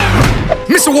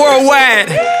Mr. Worldwide.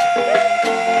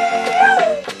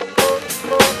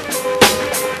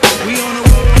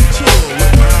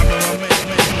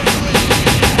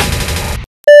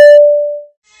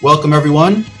 Welcome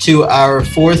everyone to our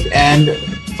fourth and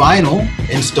final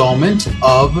installment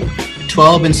of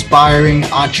 12 Inspiring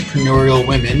Entrepreneurial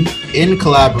Women in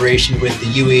collaboration with the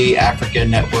UAE Africa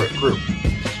Network Group.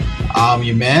 I'm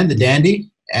your man, the Dandy,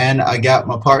 and I got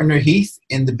my partner Heath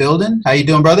in the building. How you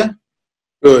doing, brother?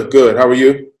 Good. How are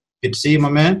you? Good to see you,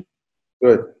 my man.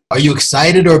 Good. Are you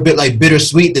excited or a bit like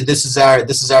bittersweet that this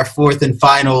is our fourth and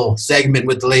final segment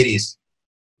with the ladies?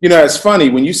 You know, it's funny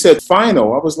when you said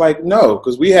final, I was like, no,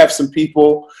 because we have some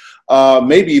people,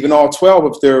 maybe even all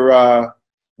 12 if they're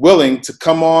willing to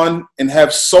come on and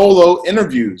have solo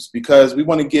interviews, because we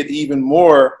want to get even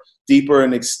more deeper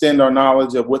and extend our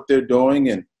knowledge of what they're doing.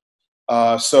 And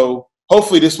so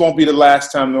hopefully this won't be the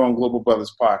last time they're on Global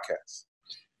Brothers Podcast.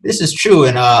 This is true,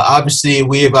 and obviously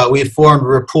we've formed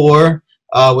rapport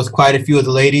with quite a few of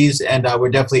the ladies, and we're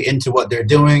definitely into what they're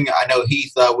doing. I know,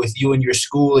 Heath, with you and your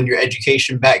school and your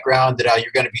education background, that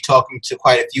you're going to be talking to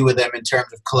quite a few of them in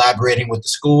terms of collaborating with the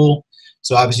school.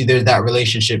 So obviously there's that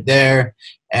relationship there.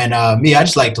 And me, I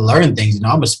just like to learn things. You know,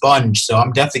 I'm a sponge, so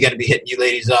I'm definitely going to be hitting you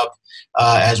ladies up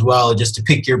as well, just to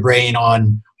pick your brain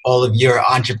on all of your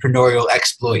entrepreneurial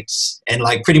exploits and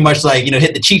like pretty much like, you know,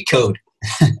 hit the cheat code.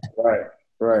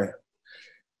 Right.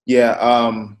 Yeah,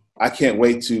 I can't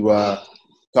wait to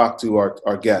talk to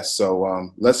our guests.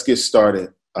 So let's get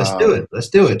started. Let's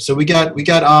do it. So we've got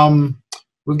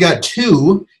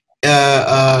two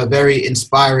very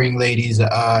inspiring ladies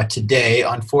today.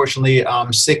 Unfortunately,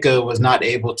 Sika was not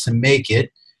able to make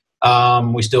it.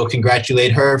 We still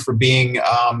congratulate her for being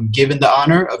given the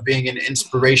honor of being an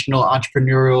inspirational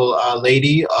entrepreneurial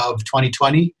lady of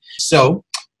 2020. So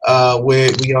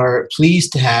we are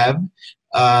pleased to have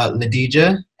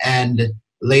Ladija and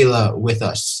Layla with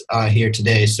us here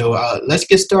today. So let's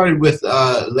get started with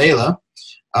Layla.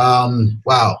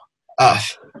 Wow.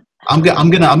 I'm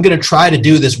gonna try to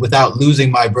do this without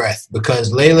losing my breath,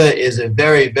 because Layla is a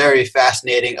very, very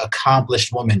fascinating,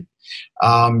 accomplished woman.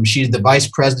 She's the vice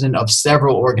president of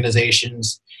several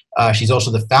organizations. She's also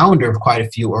the founder of quite a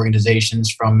few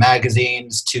organizations, from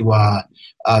magazines to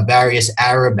various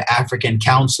Arab African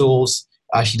councils.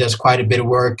 She does quite a bit of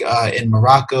work in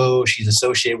Morocco. She's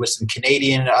associated with some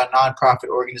Canadian nonprofit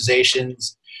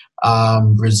organizations,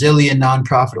 Brazilian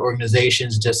nonprofit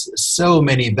organizations, just so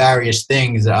many various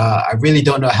things. I really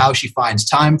don't know how she finds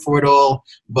time for it all,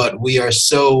 but we are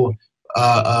so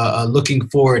looking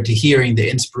forward to hearing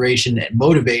the inspiration and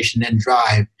motivation and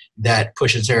drive that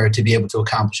pushes her to be able to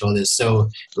accomplish all this. So,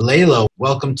 Layla,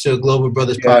 welcome to Global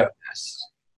Brothers Podcast.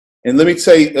 And let me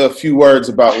say a few words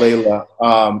about Layla.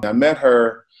 I met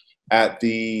her at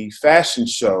the fashion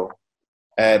show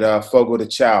at Fogo de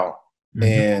Chao.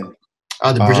 Mm-hmm.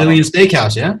 And the Brazilian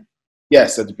steakhouse, yeah?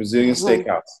 Yes, at the Brazilian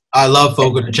steakhouse. I love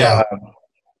Fogo de Chao.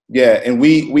 Yeah, and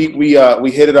we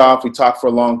hit it off. We talked for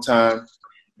a long time.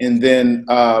 And then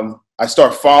I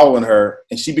started following her,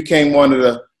 and she became one of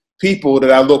the people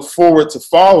that I look forward to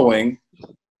following,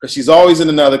 because she's always in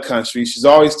another country. She's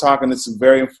always talking to some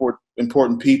very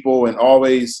important people, and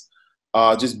always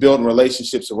just building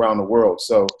relationships around the world.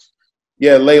 So,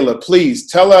 yeah, Layla, please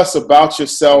tell us about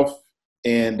yourself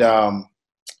and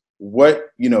what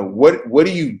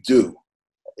do you do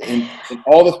in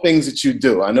all the things that you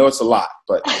do. I know it's a lot,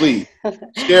 but please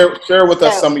share with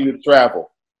us some of your travel.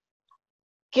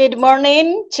 Good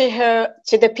morning to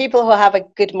the people who have a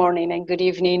good morning, and good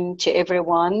evening to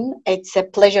everyone. It's a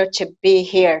pleasure to be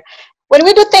here. When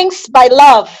we do things by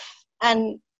love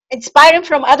and inspiring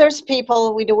from others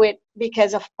people, we do it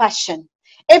because of passion.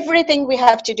 Everything we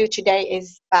have to do today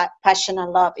is passion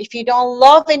and love. If you don't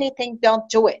love anything, don't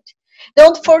do it.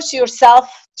 Don't force yourself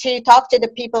to talk to the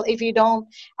people if you don't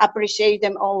appreciate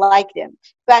them or like them,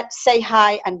 but say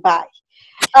hi and bye.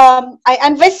 I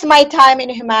invest my time in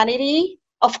humanity.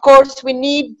 Of course, we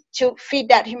need to feed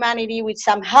that humanity with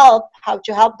some help. How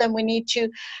to help them? We need to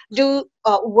do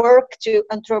work to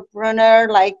entrepreneur,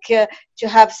 like to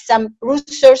have some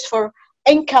resource for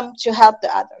income to help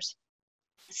the others.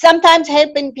 Sometimes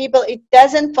helping people, it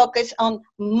doesn't focus on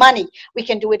money. We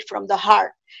can do it from the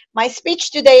heart. My speech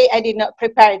today, I did not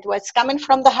prepare it. What's coming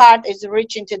from the heart is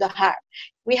reaching to the heart.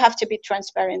 We have to be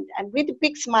transparent, and with a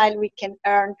big smile, we can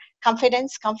earn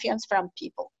confiance from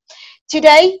people.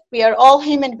 Today, we are all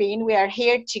human beings. We are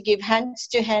here to give hands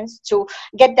to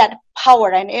get that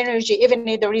power and energy. Even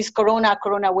if there is corona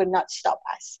will not stop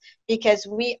us, because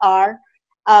we are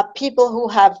people who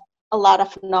have a lot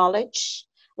of knowledge,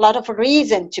 a lot of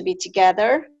reason to be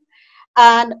together.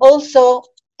 And also,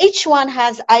 Each one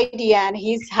has idea, and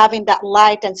he's having that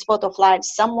light and spot of light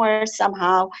somewhere,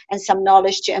 somehow, and some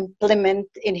knowledge to implement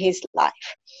in his life.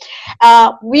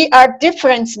 We are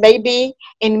different maybe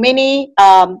in many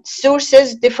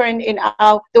sources, different in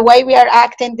the way we are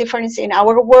acting, difference in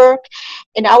our work,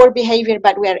 in our behavior,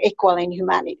 but we are equal in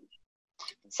humanity.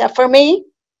 So for me,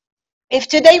 if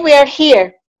today we are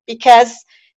here because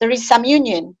there is some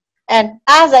union, and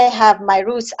as I have my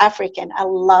roots African, I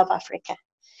love Africa.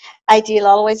 I deal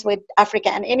always with Africa,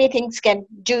 and anything can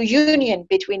do union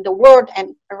between the world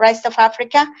and the rest of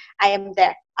Africa, I am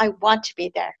there. I want to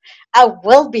be there. I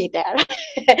will be there.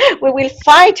 We will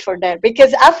fight for that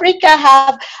because Africa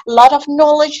have a lot of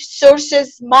knowledge,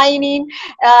 sources, mining,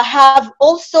 have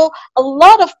also a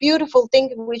lot of beautiful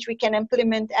things which we can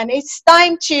implement, and it's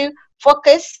time to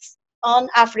focus on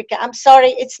Africa. I'm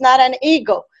sorry, it's not an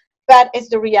ego, but it's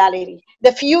the reality.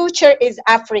 The future is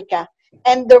Africa,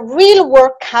 and the real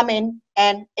work coming,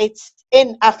 and it's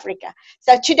in Africa.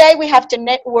 So today we have to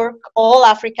network all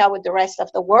Africa with the rest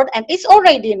of the world, and it's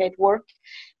already a network.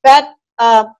 But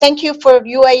thank you for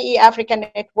UAE Africa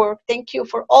Network. Thank you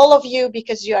for all of you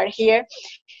because you are here.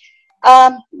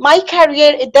 My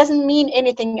career, it doesn't mean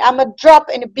anything. I'm a drop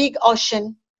in a big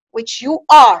ocean, which you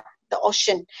are the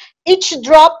ocean. Each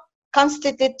drop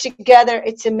constituted together,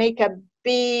 it's a make a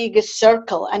big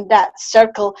circle, and that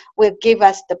circle will give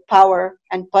us the power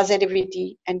and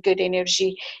positivity and good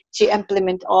energy to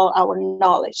implement all our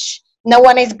knowledge. No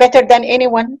one is better than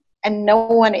anyone, and no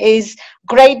one is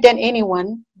great than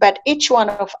anyone, but each one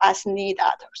of us need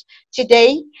others.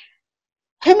 Today,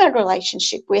 human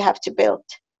relationship we have to build.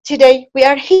 Today, we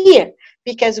are here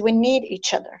because we need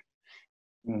each other.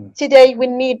 Today, we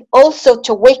need also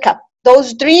to wake up.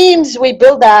 Those dreams we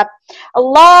build up, a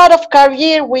lot of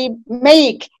career we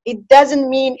make, it doesn't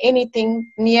mean anything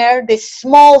near this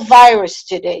small virus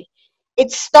today. It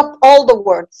stopped all the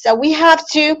world. So we have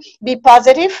to be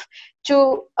positive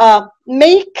to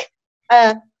make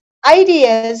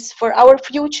ideas for our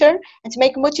future and to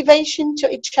make motivation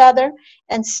to each other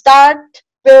and start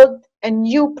build a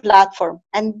new platform.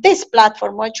 And this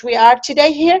platform, which we are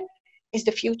today here, is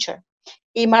the future.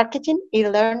 E-marketing,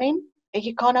 e-learning,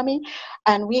 economy,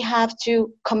 and we have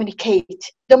to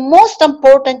communicate. The most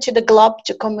important to the globe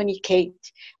to communicate.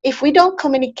 If we don't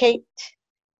communicate,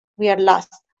 we are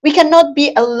lost. We cannot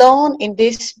be alone in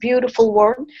this beautiful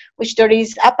world, which there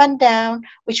is up and down,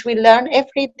 which we learn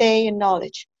every day in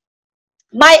knowledge.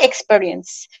 My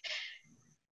experience.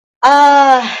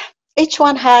 Each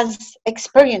one has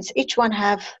experience. Each one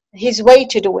have his way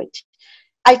to do it.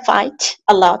 I fight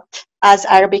a lot as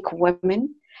Arabic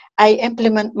women. I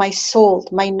implement my soul,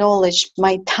 my knowledge,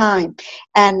 my time.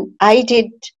 And I did,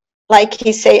 like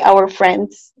he say, our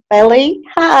friends, Belly,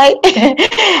 hi.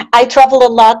 I travel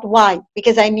a lot. Why?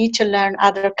 Because I need to learn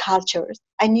other cultures.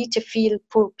 I need to feel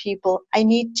poor people. I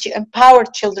need to empower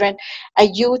children, a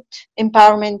youth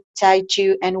empowerment I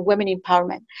do, and women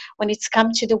empowerment. When it's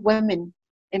come to the women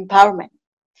empowerment,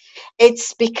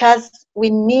 it's because we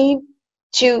need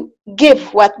to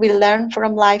give what we learn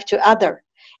from life to other.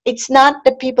 It's not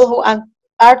the people who are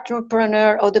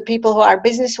entrepreneur or the people who are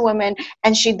businesswomen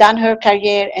and she done her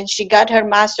career and she got her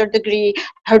master degree,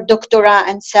 her doctorate,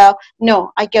 and so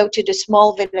no, I go to the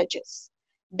small villages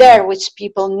there which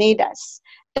people need us.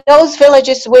 Those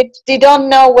villages which they don't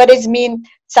know what is mean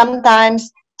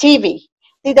sometimes TV.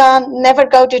 They don't never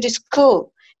go to the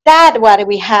school. That's why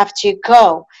we have to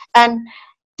go. And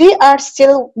they are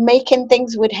still making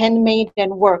things with handmade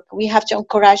and work. We have to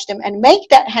encourage them and make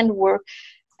that handwork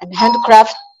and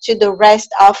handcraft to the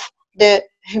rest of the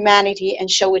humanity and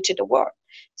show it to the world.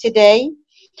 Today,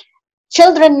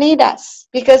 children need us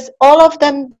because all of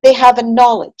them, they have a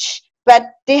knowledge, but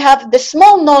they have the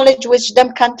small knowledge which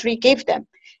them country give them.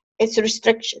 It's a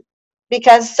restriction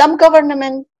because some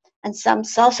government and some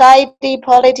society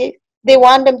politics, they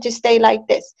want them to stay like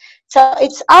this. So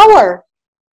it's our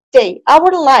day,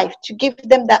 our life to give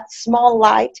them that small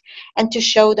light and to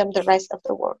show them the rest of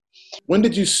the world. When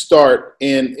did you start,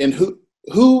 and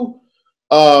who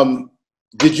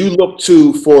did you look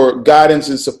to for guidance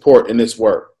and support in this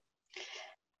work?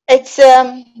 It's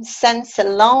since a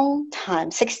long time,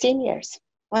 16 years.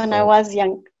 When I was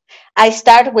young, I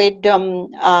started with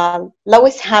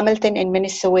Lewis Hamilton in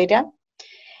Minnesota,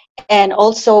 and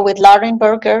also with Lauren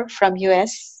Berger from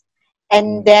US,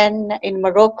 and then in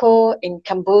Morocco, in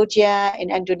Cambodia,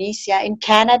 in Indonesia, in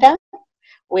Canada,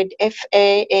 with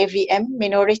FAAVM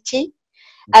Minority.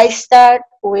 I start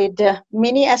with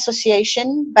mini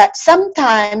association, but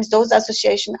sometimes those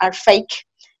associations are fake.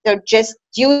 They're just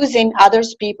using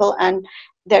others people and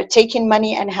they're taking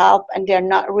money and help, and they're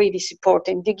not really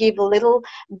supporting. They give a little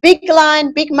big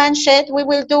line, big manship, we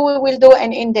will do,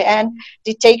 and in the end,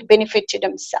 they take benefit to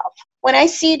themselves. When I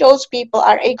see those people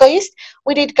are egoist,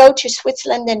 we did go to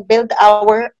Switzerland and build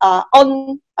our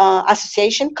own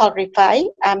association called RIFAI.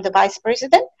 I'm the vice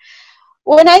president.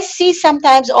 When I see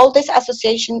sometimes all this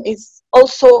association is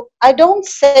also, I don't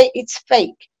say it's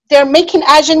fake. They're making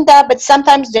agenda, but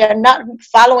sometimes they're not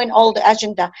following all the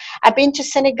agenda. I've been to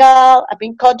Senegal, I've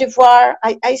been Cote d'Ivoire.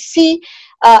 I see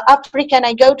Africa, and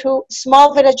I go to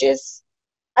small villages.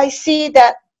 I see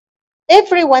that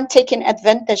everyone taking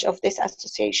advantage of these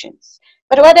associations.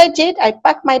 But what I did, I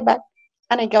packed my bag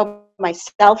and I go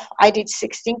myself. I did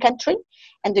 16 countries: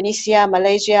 Indonesia,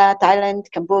 Malaysia, Thailand,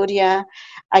 Cambodia.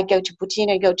 I go to Putin,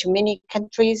 I go to many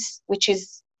countries, which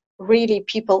is really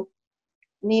people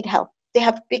need help. They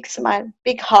have big smile,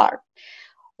 big heart.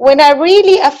 When I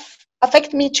really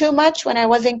affect me too much, when I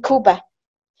was in Cuba.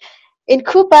 In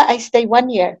Cuba, I stay 1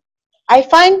 year. I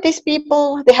find these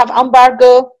people, they have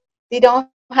embargo, they don't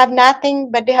have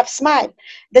nothing, but they have smile.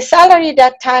 The salary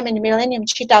that time in Millennium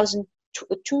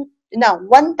 2002, no,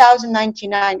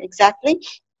 1099 exactly.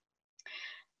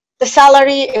 The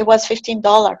salary, it was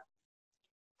 $15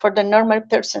 for the normal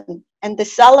person, and the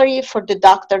salary for the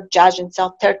doctor, judge, and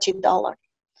so $30.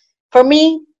 For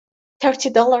me,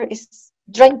 $30 is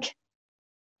drink.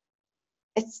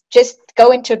 It's just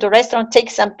go into the restaurant,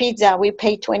 take some pizza. We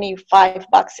pay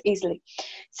 $25 easily.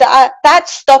 So that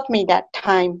stopped me that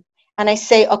time. And I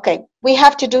say, okay, we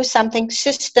have to do something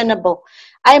sustainable.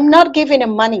 I am not giving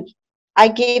them money. I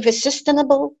give a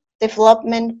sustainable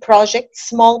development project,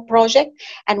 small project,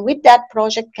 and with that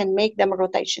project can make them a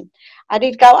rotation. I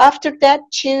did go after that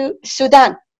to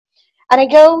Sudan, and I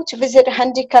go to visit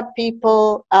handicapped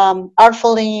people,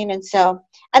 orphaned and so.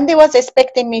 And they was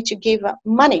expecting me to give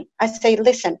money. I say,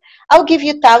 listen, I'll give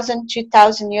you 1,000,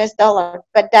 2,000 US dollar,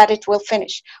 but that it will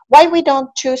finish. Why we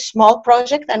don't choose small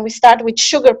project and we start with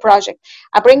sugar project?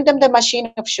 I bring them the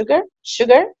machine of sugar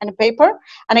and paper,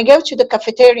 and I go to the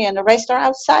cafeteria and the restaurant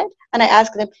outside, and I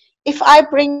ask them, if I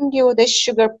bring you this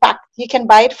sugar pack, you can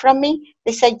buy it from me?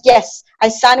 They say, yes. I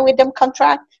sign with them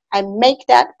contract. I make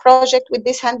that project with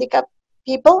this handicap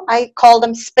people. I call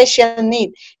them special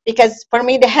need, because for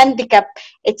me the handicap,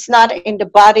 it's not in the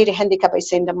body, the handicap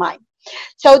is in the mind.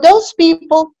 So those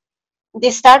people,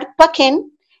 they start packing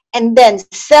and then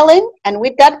selling, and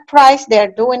with that price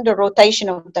they're doing the rotation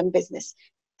of them business.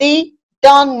 They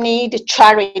don't need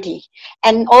charity.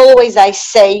 And always I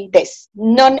say this,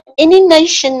 any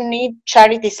nation need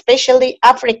charity, especially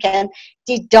African.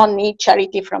 They don't need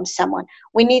charity from someone.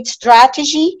 We need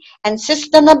strategy and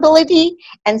sustainability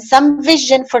and some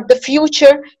vision for the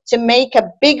future to make a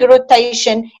big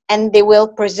rotation, and they will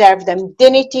preserve them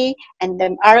dignity and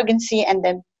them arrogancy and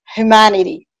them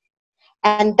humanity.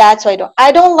 And that's why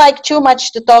I don't like too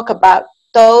much to talk about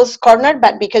those corner,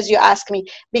 but because you ask me,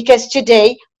 because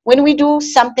today when we do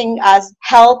something as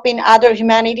helping other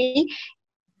humanity,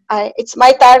 it's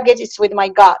my target, it's with my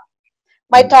God.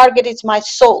 My target is my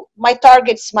soul. My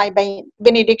target is my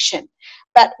benediction.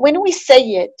 But when we say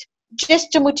it,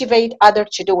 just to motivate others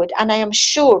to do it, and I am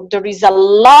sure there is a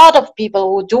lot of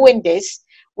people who are doing this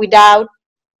without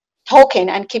talking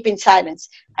and keeping silence.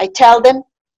 I tell them,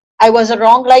 I was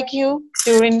wrong like you.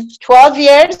 During 12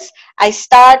 years, I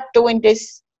start doing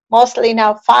this mostly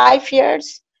now 5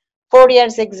 years, 4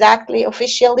 years exactly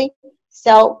officially.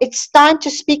 So it's time to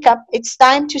speak up. It's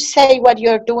time to say what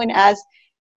you're doing as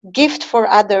gift for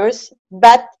others,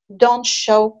 but don't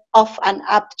show off and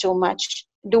up too much.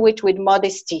 Do it with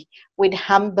modesty, with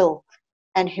humble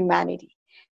and humanity.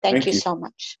 Thank you so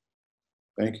much.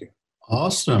 Thank you.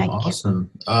 Awesome.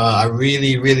 I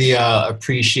really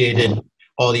appreciated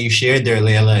all you shared there,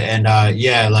 Layla. And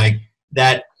yeah, like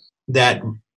that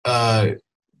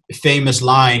famous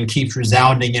line keeps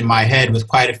resounding in my head with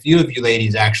quite a few of you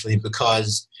ladies, actually,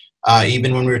 because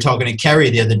even when we were talking to Kerry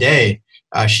the other day,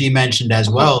 she mentioned as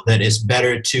well that it's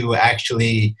better to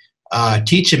actually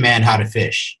teach a man how to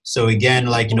fish. So again,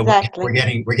 like, you know, exactly.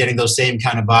 we're getting those same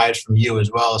kind of vibes from you as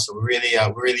well. So we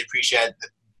really appreciate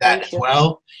that as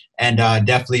well. And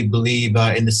definitely believe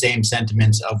in the same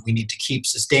sentiments of we need to keep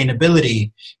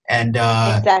sustainability and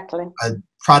exactly.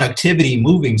 Productivity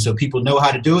moving, so people know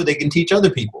how to do it. They can teach other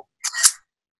people.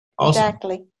 Awesome.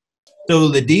 Exactly.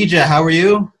 So Ladija, how are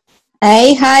you?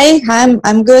 Hey, hi.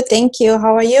 I'm good. Thank you.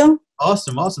 How are you?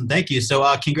 Awesome. Thank you.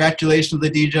 So congratulations,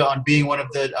 Ladija, on being one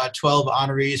of the 12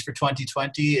 honorees for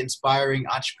 2020 Inspiring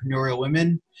Entrepreneurial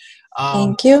Women.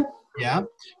 Thank you. Yeah.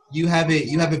 You have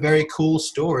a very cool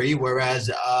story, whereas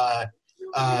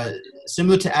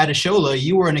similar to Adeshola,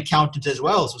 you were an accountant as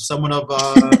well. So someone of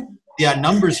the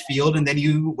numbers field, and then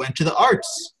you went to the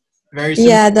arts. Very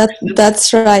simple. Yeah,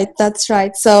 that's right. That's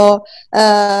right. So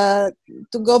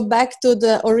to go back to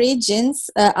the origins,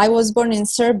 I was born in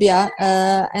Serbia,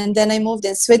 and then I moved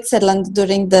in Switzerland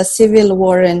during the civil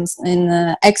war in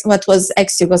what was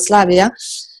ex-Yugoslavia.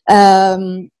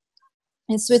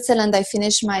 In Switzerland, I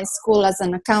finished my school as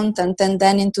an accountant, and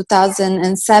then in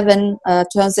 2007,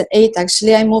 2008,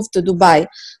 actually, I moved to Dubai.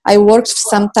 I worked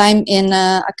some time in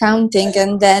accounting,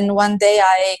 and then one day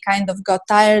I kind of got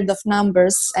tired of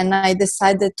numbers, and I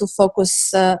decided to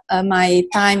focus my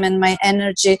time and my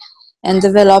energy and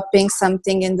developing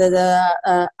something in the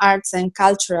arts and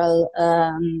cultural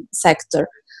sector.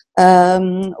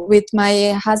 With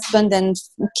my husband and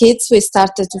kids, we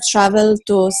started to travel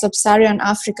to Sub-Saharan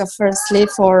Africa firstly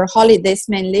for holidays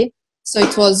mainly. So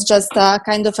it was just a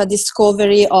kind of a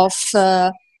discovery of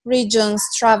regions,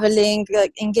 traveling,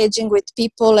 engaging with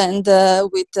people and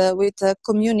with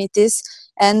communities.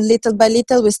 And little by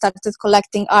little, we started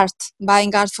collecting art,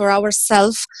 buying art for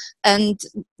ourselves, and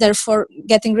therefore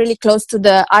getting really close to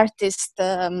the artist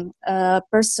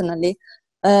personally.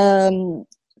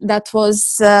 That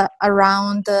was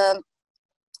around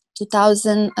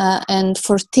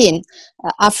 2014.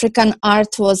 African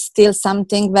art was still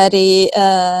something very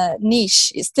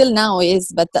niche. It still now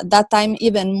is, but at that time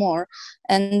even more.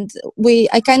 And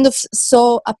I kind of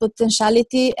saw a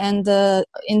potentiality and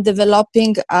in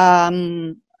developing,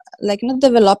 like not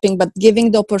developing, but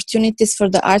giving the opportunities for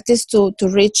the artists to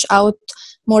reach out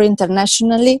more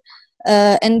internationally.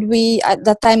 And at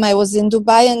that time I was in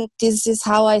Dubai, and this is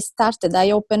how I started.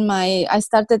 I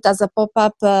started as a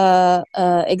pop-up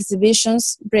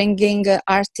exhibitions, bringing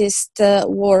artist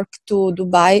work to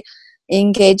Dubai,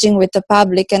 engaging with the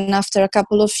public, and after a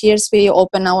couple of years we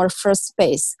opened our first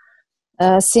space.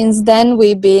 Since then,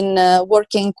 we've been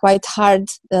working quite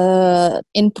hard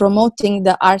in promoting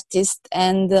the artist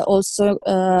and also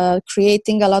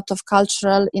creating a lot of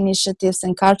cultural initiatives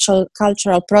and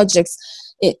cultural projects.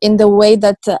 In the way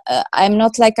that I'm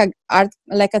not like a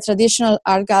traditional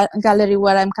art gallery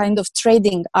where I'm kind of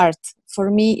trading art. For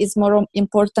me, it's more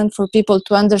important for people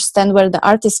to understand where the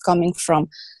art is coming from.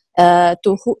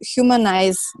 To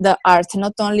humanize the art,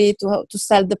 not only to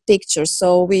sell the pictures.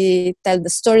 So we tell the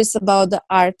stories about the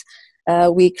art.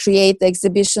 We create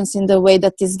exhibitions in the way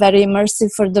that is very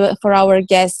immersive for our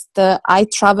guests. I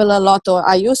travel a lot, or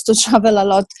I used to travel a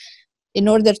lot, in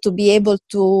order to be able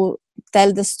to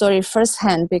tell the story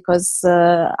firsthand, because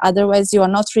otherwise you are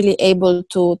not really able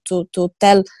to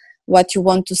tell what you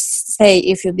want to say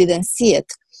if you didn't see it.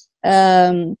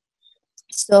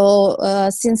 So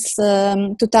since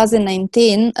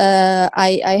 2019,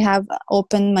 I have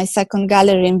opened my second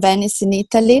gallery in Venice, in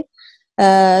Italy,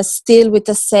 still with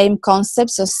the same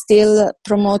concept, so still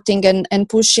promoting and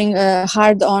pushing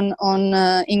hard on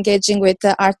engaging with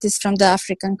artists from the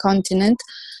African continent.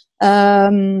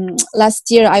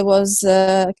 Last year I was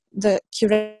the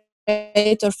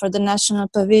curator for the National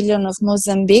Pavilion of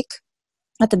Mozambique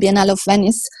at the Biennale of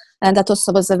Venice, and that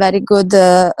also was a very good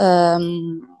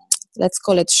let's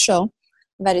call it show,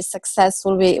 very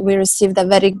successful. We received a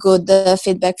very good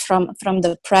feedback from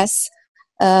the press.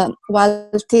 While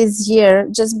this year,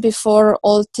 just before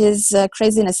all this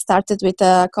craziness started with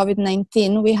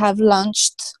COVID-19, we have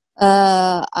launched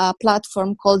a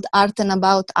platform called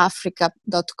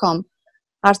artandaboutafrica.com.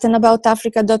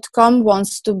 Artandaboutafrica.com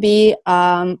wants to be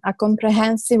a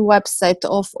comprehensive website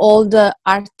of all the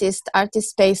artist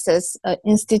spaces,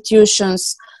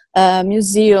 institutions,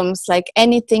 museums, like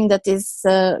anything that is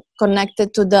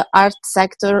connected to the art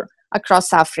sector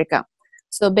across Africa.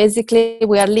 So basically,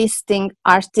 we are listing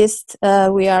artists.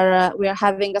 We are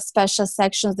having a special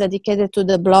section dedicated to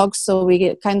the blog, so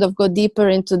we kind of go deeper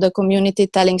into the community,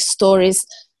 telling stories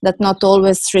that not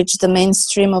always reach the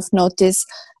mainstream of notice.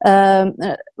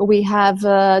 We have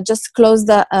just closed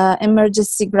the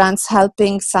emergency grants,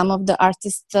 helping some of the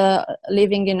artists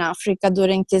living in Africa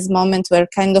during this moment where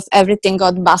kind of everything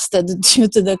got busted due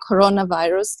to the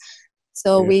coronavirus.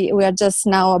 So we are just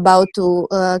now about to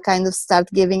kind of start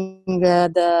giving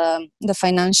the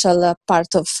financial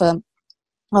part of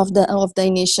the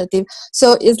initiative.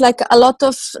 So it's like a lot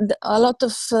of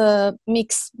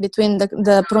mix between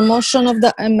the promotion of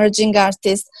the emerging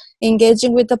artists,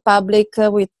 engaging with the public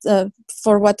with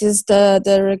for what is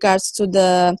the regards to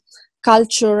the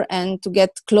culture, and to get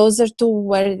closer to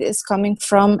where it is coming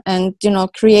from, and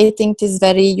creating this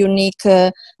very unique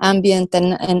ambient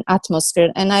and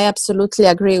atmosphere. And I absolutely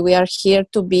agree, we are here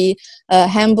to be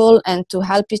humble and to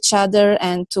help each other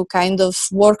and to kind of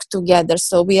work together.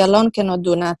 So we alone cannot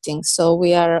do nothing, so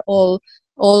we are all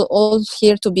all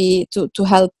here to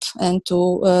help and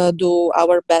to do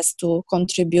our best to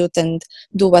contribute and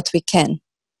do what we can.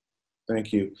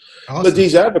 Thank you. Awesome.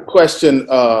 Ladija, I have a question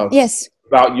Yes.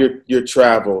 about your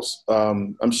travels.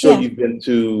 I'm sure you've been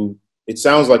to, it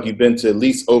sounds like you've been to at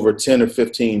least over 10 or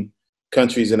 15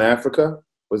 countries in Africa.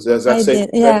 Does that say?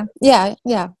 Did.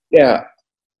 Yeah.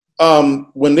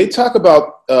 When they talk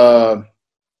about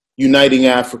uniting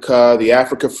Africa, the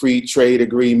Africa Free Trade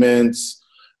Agreements,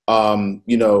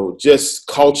 just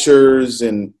cultures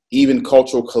and even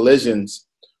cultural collisions,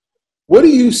 what do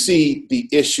you see the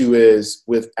issue is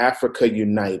with Africa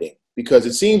uniting? Because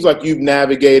it seems like you've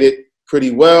navigated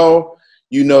pretty well,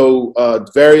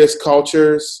 various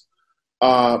cultures,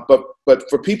 but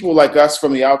for people like us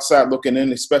from the outside looking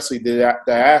in, especially the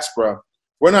diaspora,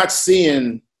 we're not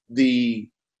seeing the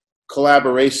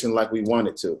collaboration like we want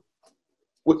it to.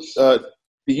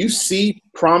 Do you see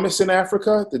promise in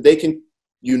Africa that they can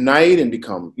unite and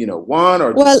become, one,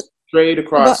 or just trade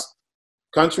across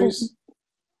countries?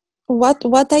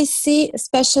 What I see,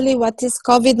 especially what is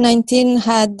COVID-19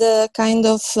 had kind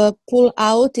of pull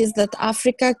out, is that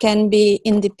Africa can be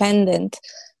independent.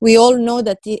 We all know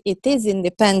that it is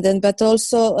independent, but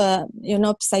also,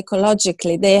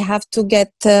 psychologically, they have to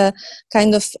get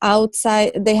kind of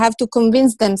outside. They have to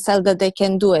convince themselves that they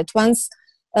can do it once.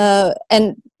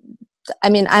 And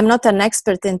I mean, I'm not an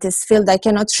expert in this field. I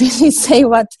cannot really say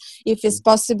if it's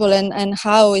possible and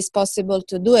how it's possible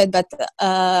to do it. But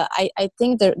I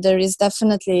think there is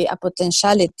definitely a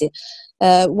potentiality.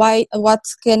 What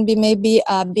can be maybe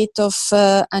a bit of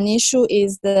an issue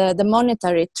is the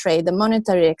monetary trade, the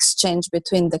monetary exchange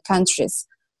between the countries.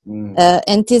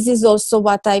 And this is also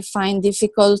what I find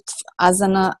difficult as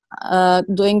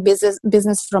doing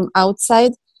business from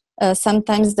outside.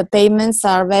 Sometimes the payments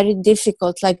are very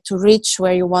difficult, like to reach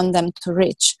where you want them to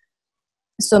reach.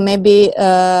 So maybe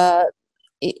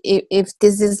if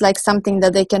this is like something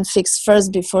that they can fix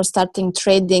first before starting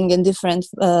trading in different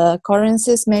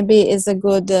currencies, maybe is a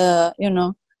good,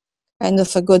 kind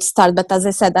of a good start. But as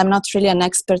I said, I'm not really an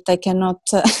expert. I cannot,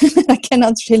 I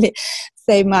cannot really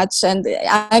say much. And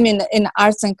I mean, in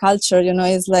arts and culture,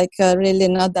 is like really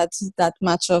not that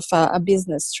much of a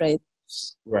business trade.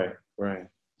 Right.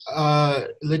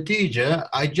 Ladija,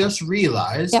 I just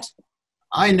realized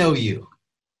I know you.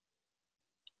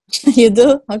 You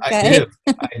do? Okay.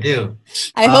 I do.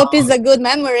 I hope it's a good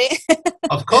memory.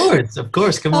 Of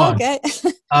course. Come on. Okay.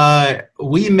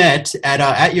 We met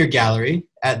at your gallery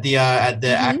at the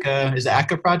ACA. Is the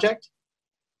ACA project?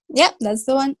 Yeah, that's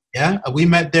the one. Yeah, we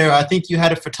met there. I think you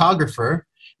had a photographer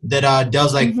that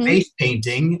does like face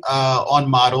painting on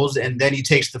models, and then he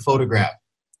takes the photograph.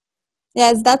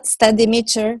 Yes, that's Teddy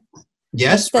Mitcher.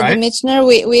 Yes, Teddy Mitchner.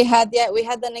 We had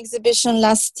an exhibition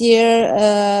last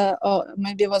year, or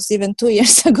maybe it was even 2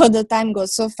 years ago. The time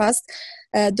goes so fast.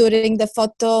 During the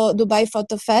Dubai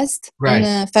Photo Fest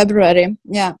in February.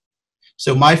 Yeah.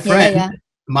 So my friend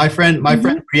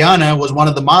Brianna was one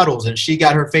of the models, and she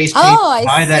got her face painted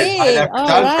by that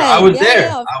photographer. Right. I was there.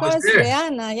 Yeah, of course,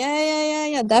 Brianna.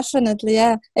 Yeah, definitely.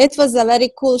 Yeah, it was a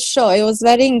very cool show. It was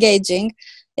very engaging.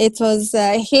 It was.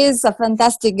 He's a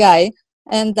fantastic guy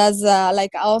and does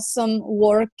awesome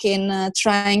work in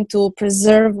trying to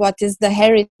preserve what is the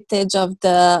heritage of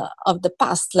the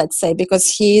past. Let's say,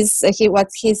 because what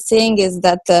he's saying is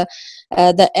that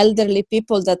the elderly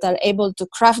people that are able to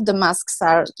craft the masks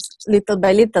are little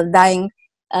by little dying,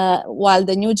 while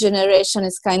the new generation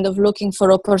is kind of looking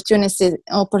for opportunities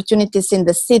in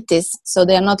the cities. So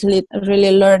they are not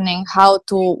really learning how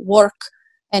to work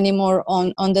anymore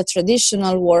on the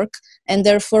traditional work, and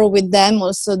therefore with them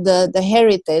also the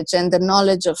heritage and the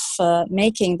knowledge of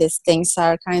making these things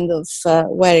are kind of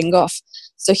wearing off.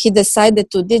 So he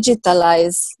decided to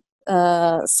digitalize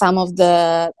some of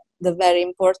the very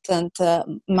important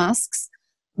masks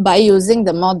by using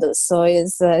the models. So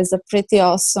it's a pretty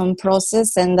awesome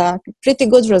process and a pretty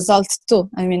good result too.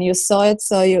 I mean, you saw it,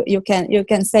 so you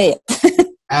can say it.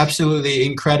 Absolutely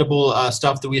incredible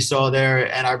stuff that we saw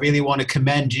there, and I really want to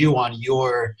commend you on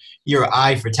your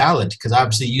eye for talent, because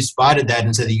obviously you spotted that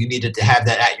and said that you needed to have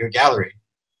that at your gallery.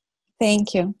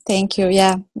 Thank you.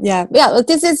 Yeah. Well,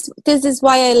 this is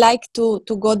why I like to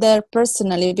go there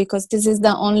personally, because this is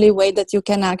the only way that you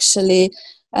can actually,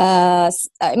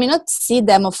 not see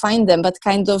them or find them, but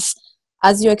kind of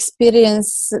as you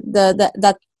experience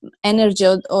that energy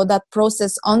or that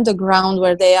process on the ground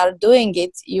where they are doing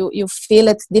it, you feel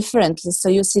it differently. So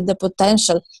you see the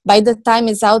potential. By the time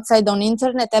it's outside on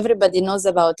internet, everybody knows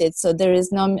about it. So there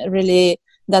is no really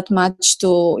that much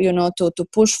to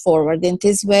push forward. In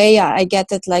this way, I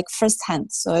get it like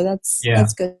firsthand. So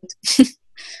that's good.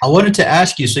 I wanted to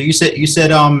ask you. So you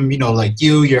said like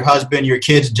you, your husband, your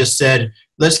kids just said,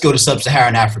 let's go to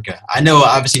sub-Saharan Africa. I know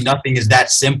obviously nothing is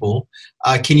that simple.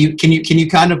 Can you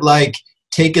kind of like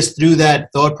take us through that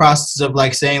thought process of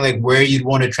like saying like where you'd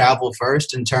want to travel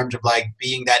first in terms of like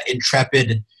being that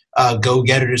intrepid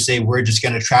go-getter to say we're just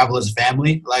going to travel as a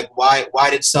family? Like why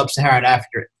did sub-Saharan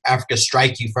Africa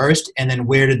strike you first, and then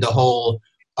where did the whole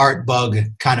art bug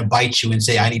kind of bite you and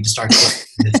say I need to start collecting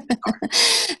this?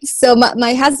 So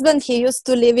my husband, he used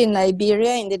to live in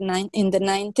Liberia in the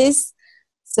 90s.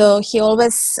 So he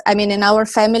always, I mean, in our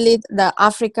family, the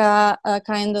Africa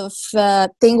kind of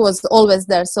thing was always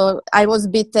there. So I was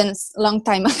bitten a long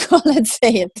time ago, let's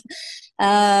say it.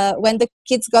 When the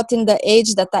kids got in the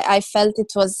age that I felt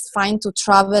it was fine to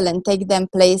travel and take them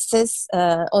places,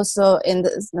 also in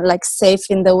the, like safe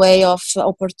in the way of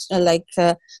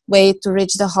way to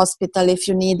reach the hospital if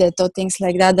you need it or things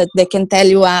like that, that they can tell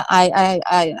you I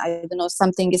don't know,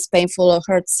 something is painful or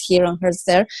hurts here or hurts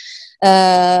there.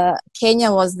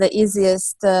 Kenya was the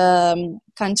easiest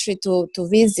country to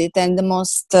visit and the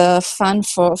most fun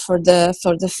for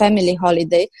the family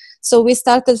holiday. So we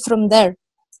started from there.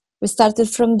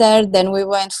 Then we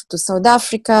went to South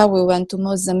Africa, we went to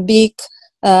Mozambique,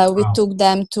 we took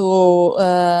them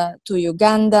to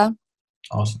Uganda.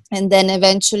 Awesome. And then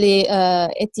eventually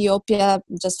Ethiopia,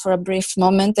 just for a brief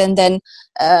moment, and then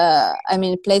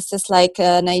places like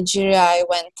Nigeria. I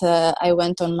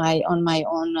went on my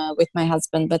own with my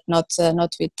husband, but not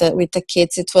with the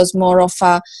kids. It was more of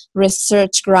a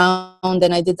research ground,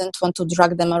 and I didn't want to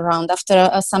drag them around.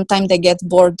 After some time, they get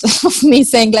bored of me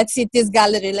saying, "Let's see this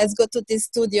gallery, let's go to this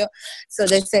studio." So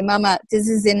they say, "Mama, this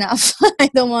is enough. I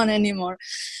don't want anymore."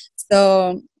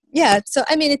 So yeah. So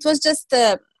I mean, it was just.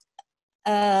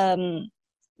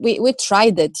 We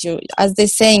tried it. As they're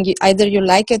saying, either you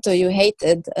like it or you hate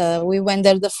it. We went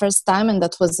there the first time, and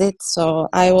that was it. So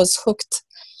I was hooked.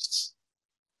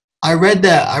 I read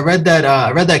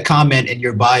that comment in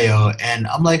your bio, and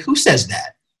I'm like, who says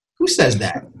that? Who says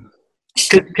that?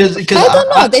 Because I don't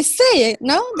know. They say it.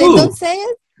 No, they don't say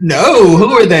it. No,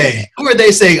 who are they? Who are they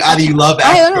saying either you love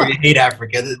Africa or you hate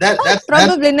Africa? That's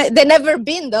probably they never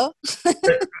been though.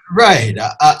 Right.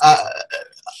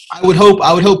 I would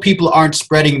hope people aren't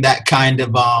spreading that kind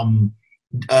of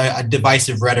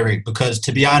divisive rhetoric, because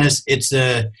to be honest, it's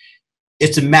a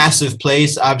massive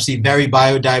place, obviously very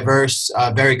biodiverse,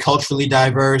 very culturally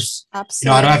diverse.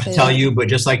 Absolutely. I don't have to tell you, but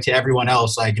just like to everyone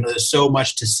else, there's so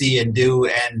much to see and do,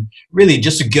 and really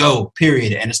just to go,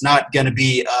 period. And it's not going to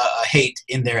be a hate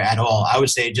in there at all. I would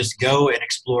say just go and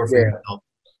explore for yourself.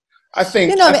 I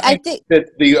think that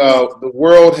the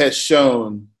world has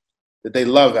shown that they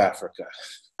love Africa.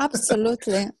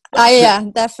 Absolutely. Yeah,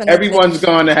 definitely. Everyone's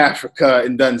gone to Africa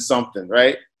and done something,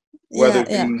 right? Whether it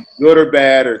be good or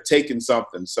bad or taken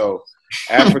something. So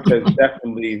Africa is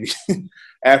definitely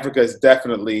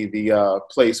the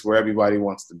place where everybody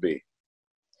wants to be.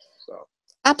 So.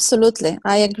 Absolutely.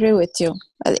 I agree with you.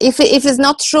 If it's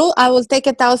not true, I will take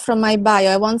it out from my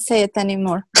bio. I won't say it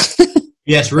anymore.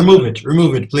 Yes, remove it,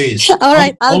 please. All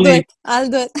right, I'll do it.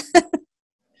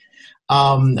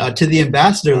 To the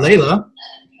ambassador, Layla.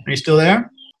 Are you still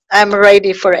there? I'm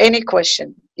ready for any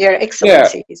question, Your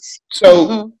Excellencies. Yeah.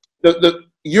 So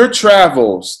your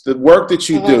travels, the work that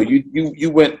you do,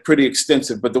 you went pretty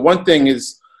extensive. But the one thing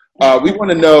is, we want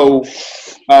to know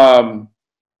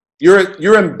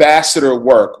your ambassador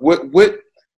work. Where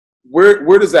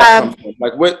does that come from?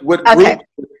 Like what group,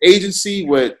 what agency,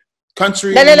 what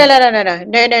country? No.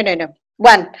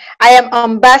 One, I am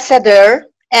ambassador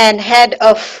and head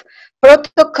of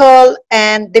protocol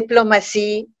and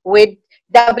diplomacy with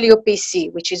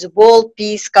WPC, which is World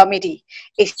Peace Committee.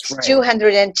 It's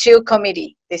 202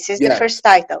 committee. This is the first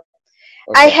title.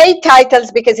 Okay. I hate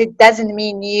titles because it doesn't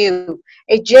mean you.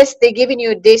 It just, they're giving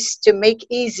you this to make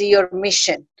easy your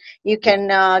mission. You can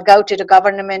go to the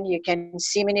government, you can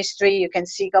see ministry, you can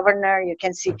see governor, you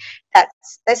can see,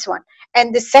 that's one.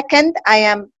 And the second, I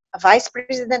am a vice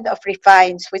president of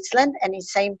RIFA in Switzerland, and at the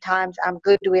same time, I'm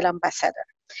Goodwill ambassador.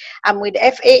 I'm with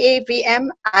FAAVM.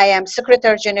 I am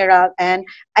Secretary General, and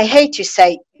I hate to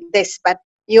say this, but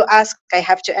you ask, I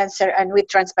have to answer, and with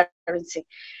transparency.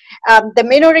 The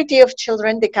minority of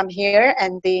children, they come here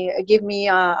and they give me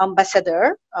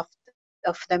ambassador of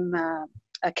them,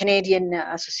 a Canadian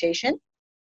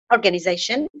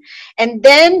organization, and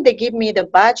then they give me the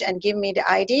badge and give me the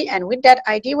ID, and with that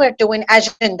ID, we're doing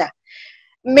agenda.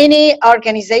 Many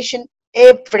organizations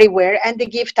everywhere, and they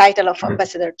give title of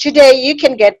ambassador. Today you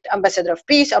can get ambassador of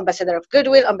peace, ambassador of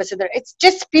goodwill, ambassador. It's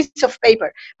just piece of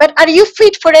paper, but are you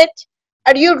fit for it?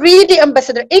 Are you really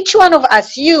ambassador? Each one of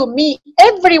us, you, me,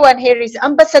 everyone here is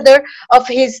ambassador of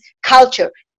his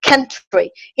culture,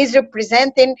 country. He's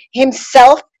representing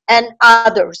himself and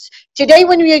others. Today,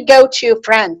 when we go to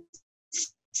France,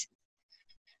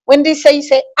 when they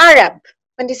say Arab,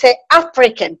 when they say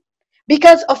African,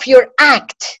 because of your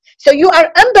act. So you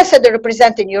are ambassador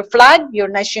representing your flag, your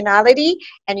nationality,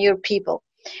 and your people.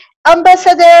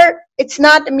 Ambassador, it's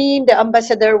not mean the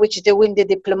ambassador which doing the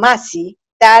diplomacy.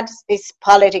 That is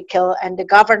political, and the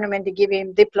government they give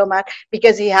him diplomat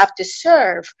because he have to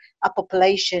serve a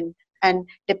population and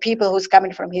the people who's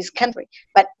coming from his country.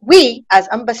 But we, as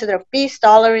ambassador of peace,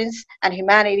 tolerance, and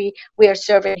humanity, we are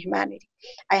serving humanity.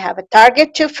 I have a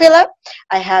target to fill up.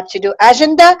 I have to do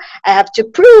agenda. I have to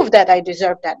prove that I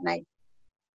deserve that name.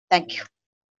 Thank you.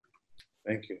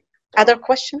 Thank you. Other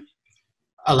question?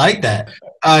 I like that.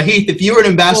 Heath, if you were an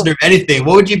ambassador of anything,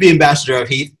 what would you be ambassador of,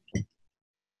 Heath?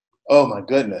 Oh my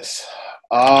goodness.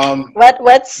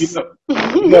 What's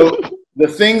you know, the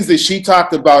things that she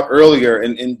talked about earlier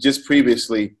and just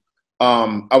previously,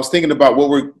 I was thinking about what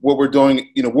we're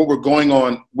doing,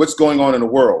 what's going on in the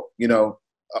world,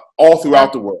 all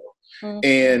throughout the world. Mm-hmm.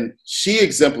 And she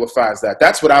exemplifies that.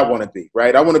 That's what I want to be,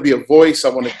 right? I want to be a voice. I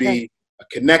want to be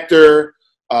a connector,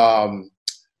 an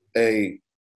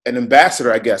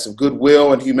ambassador, I guess, of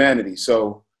goodwill and humanity.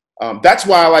 So that's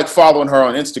why I like following her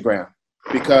on Instagram,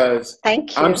 because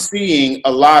Thank you. I'm seeing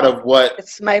a lot of what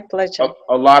It's my pleasure.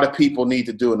 a lot of people need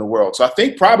to do in the world. So I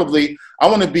think probably I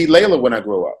want to be Layla when I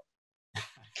grow up.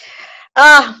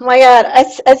 Ah, my God,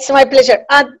 it's my pleasure.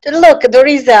 Look, there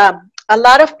is a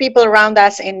lot of people around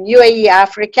us in UAE,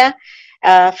 Africa.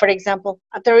 For example,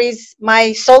 there is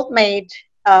my soulmate,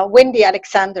 Wendy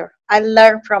Alexander. I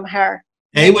learned from her.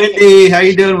 Hey, Wendy. How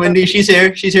you doing, Wendy? She's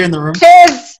here. She's here in the room.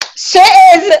 She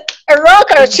is a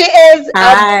rocker. She is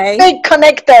Hi. a big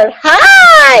connector.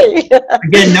 Hi.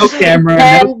 Again, no camera.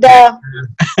 And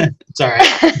It's all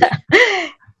right.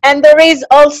 and there is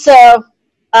also,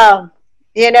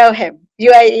 you know him,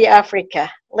 UAE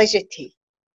Africa, Legit.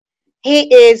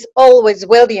 He is always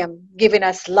William, giving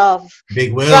us love,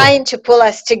 Big Will. trying to pull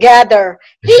us together.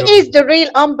 He Sure. is the real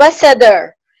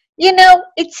ambassador.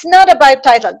 It's not about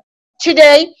title.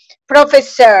 Today,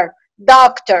 professor,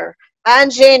 doctor,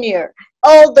 engineer,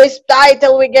 all this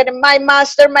title we get, my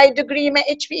master, my degree, my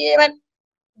HPA,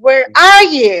 where are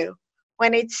you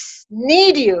when it's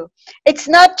need you? It's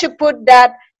not to put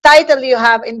that title you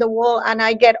have in the wall and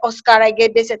I get Oscar, I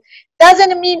get this. It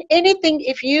doesn't mean anything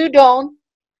if you don't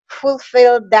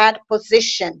fulfill that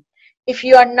position. If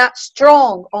you are not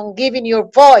strong on giving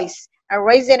your voice and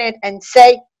raising it and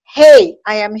say, hey,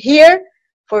 I am here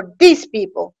for these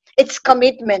people. It's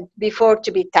commitment before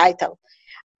to be titled.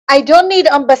 I don't need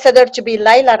ambassador to be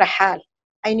Layla Rahal.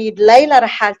 I need Layla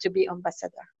Rahal to be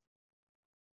ambassador.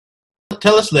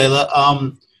 Tell us,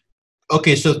 Layla.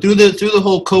 Okay, so through the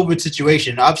whole COVID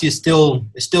situation, obviously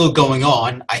it's still going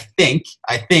on. I think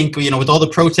with all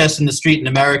the protests in the street in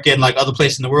America and like other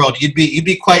places in the world, you'd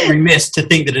be quite remiss to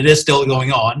think that it is still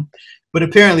going on. But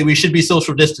apparently, we should be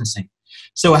social distancing.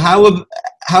 So how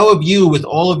have you, with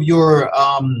all of your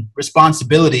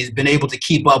responsibilities, been able to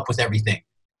keep up with everything?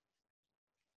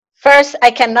 First,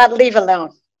 I cannot live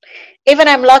alone. Even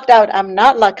I'm locked out, I'm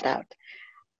not locked out.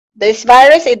 This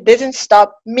virus, it doesn't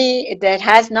stop me. It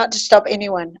has not to stop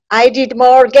anyone. I did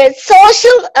more get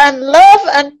social and love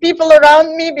and people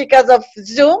around me because of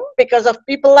Zoom, because of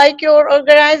people like you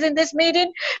organizing this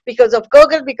meeting, because of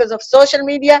Google, because of social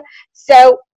media.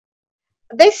 So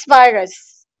this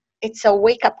virus, it's a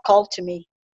wake-up call to me.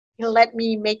 It'll let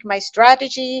me make my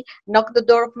strategy, knock the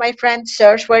door of my friends,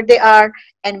 search where they are,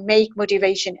 and make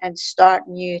motivation and start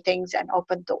new things and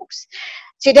open doors.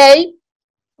 Today,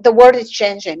 the world is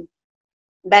changing,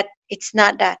 but it's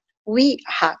not that. We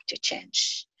have to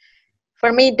change.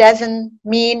 For me, it doesn't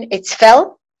mean it's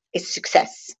fail, it's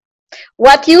success.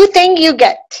 What you think you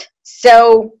get.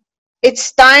 So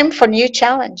it's time for new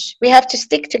challenge. We have to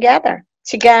stick together.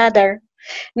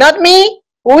 Not me,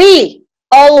 we.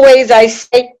 Always I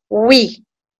say we.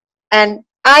 And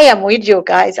I am with you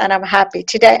guys and I'm happy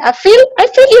today. I feel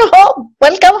you home.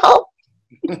 Welcome home.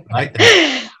 I like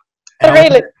that.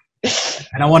 Really.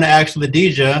 And I want to ask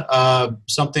Ladija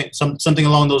something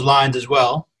along those lines as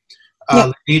well.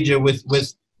 Ladija, with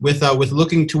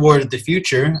looking toward the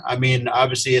future, I mean,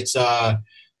 obviously it's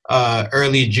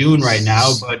early June right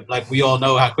now, but like we all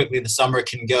know how quickly the summer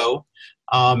can go,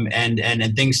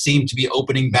 and things seem to be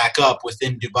opening back up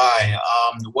within Dubai.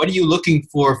 What are you looking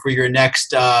for your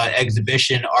next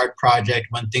exhibition, art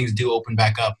project when things do open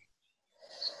back up?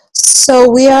 So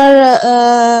we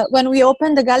are, when we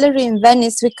opened the gallery in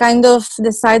Venice, we kind of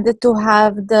decided to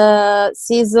have the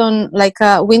season, like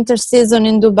a winter season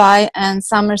in Dubai and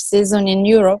summer season in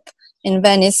Europe, in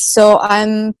Venice. So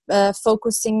I'm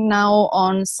focusing now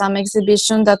on some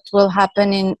exhibition that will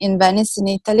happen in Venice, in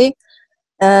Italy.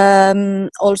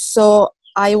 Also,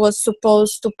 I was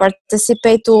supposed to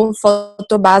participate to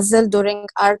Photo Basel during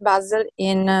Art Basel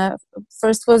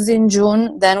first was in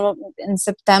June, then in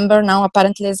September. Now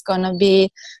apparently it's gonna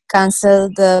be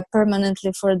cancelled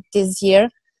permanently for this year.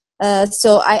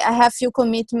 So I have few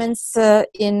commitments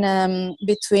in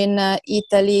between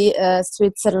Italy,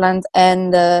 Switzerland,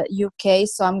 and UK.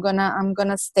 So I'm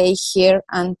gonna stay here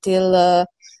until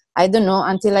I don't know,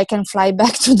 until I can fly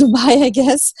back to Dubai, I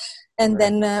guess. And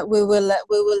then we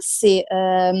will see.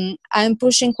 I'm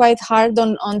pushing quite hard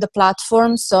on the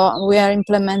platform, so we are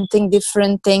implementing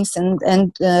different things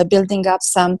and building up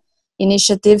some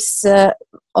initiatives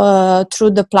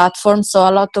through the platform. So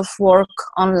a lot of work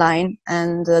online,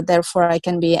 and therefore I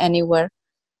can be anywhere.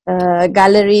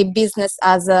 Gallery business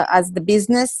as the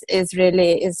business is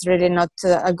really not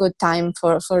a good time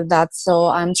for that. So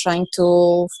I'm trying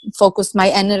to focus my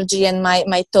energy and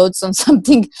my thoughts on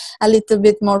something a little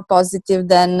bit more positive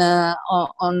than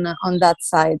on that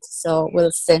side. So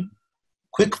we'll see.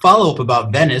 Quick follow-up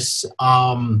about Venice.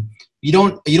 You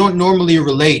don't normally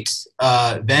relate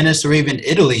Venice or even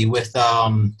Italy with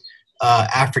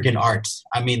African arts.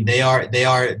 I mean, they are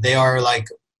like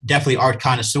definitely art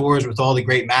connoisseurs with all the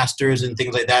great masters and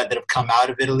things like that have come out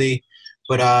of Italy.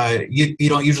 But you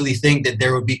don't usually think that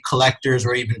there would be collectors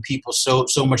or even people so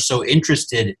much so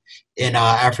interested in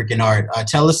African art.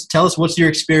 Tell us what's your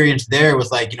experience there with,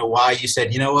 like, why you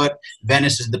said, what,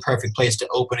 Venice is the perfect place to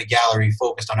open a gallery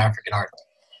focused on African art.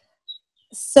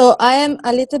 So I am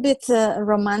a little bit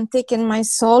romantic in my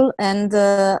soul, and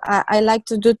I like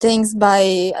to do things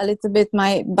by a little bit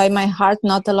by my heart,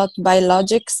 not a lot by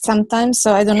logic sometimes.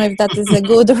 So I don't know if that is a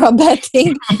good or a bad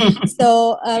thing.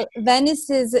 So Venice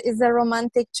is a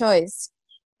romantic choice.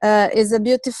 Is a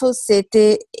beautiful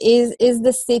city. Is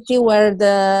the city where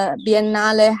the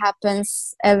Biennale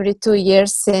happens every 2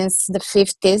 years since the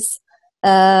 50s.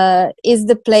 Is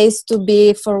the place to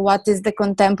be for what is the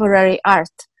contemporary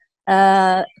art.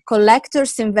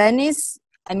 Collectors in Venice,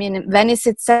 I mean, Venice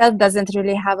itself doesn't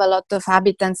really have a lot of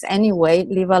habitants anyway,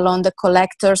 leave alone the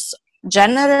collectors.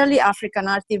 Generally, African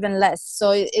art even less.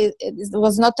 So it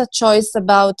was not a choice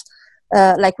about,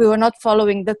 like, we were not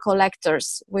following the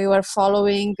collectors. We were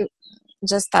following,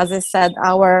 just as I said,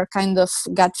 our kind of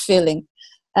gut feeling.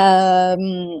 As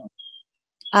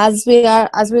we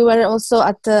were also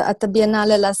at the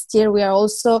Biennale last year, we are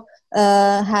also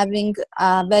having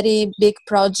a very big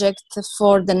project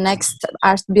for the next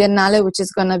Art Biennale, which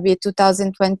is going to be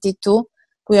 2022.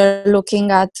 We are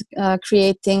looking at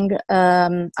creating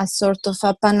a sort of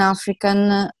a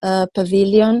Pan-African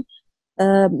pavilion,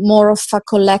 more of a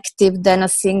collective than a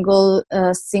single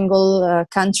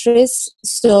countries.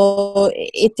 So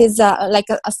it is like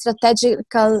a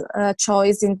strategical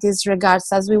choice in this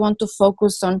regards, as we want to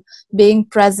focus on being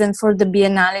present for the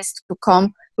biennales to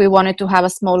come. We wanted to have a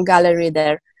small gallery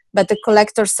there, but the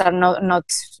collectors are not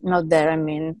there. I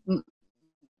mean,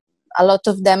 a lot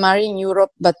of them are in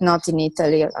Europe, but not in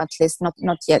Italy, at least not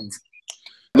yet.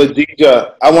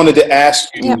 Ladija, I wanted to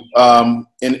ask you,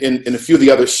 in a few of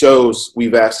the other shows,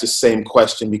 we've asked the same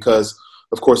question because,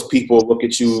 of course, people look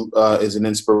at you as an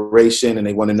inspiration and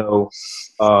they want to know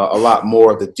a lot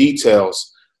more of the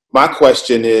details. My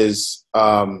question is,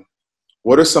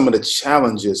 what are some of the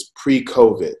challenges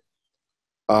pre-COVID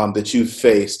that you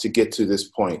faced to get to this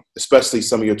point, especially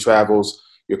some of your travels,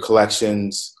 your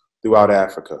collections throughout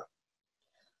Africa?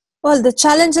 Well, the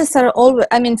challenges are always,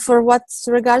 I mean, for what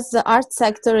regards the art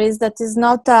sector, is that is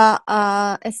not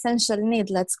a essential need,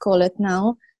 let's call it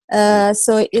now.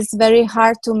 So it's very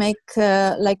hard to make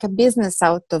like a business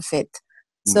out of it.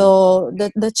 So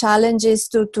the challenge is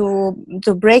to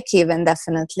break even,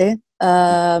 definitely.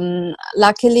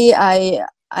 Luckily,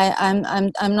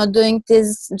 I'm not doing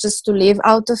this just to live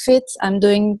out of it. I'm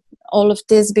doing all of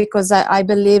this because I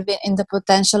believe in the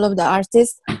potential of the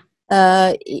artist.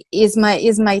 Is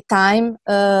my time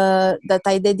that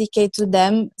I dedicate to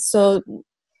them. So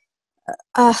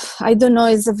I don't know.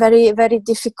 It's a very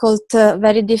difficult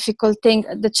thing.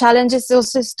 The challenge is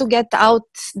also to get out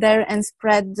there and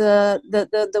spread the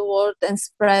word and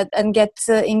spread and get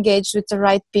engaged with the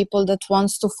right people that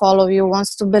wants to follow you,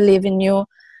 wants to believe in you.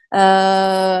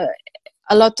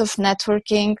 A lot of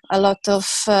networking, a lot of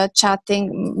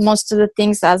chatting. Most of the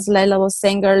things, as Leila was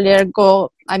saying earlier,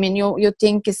 you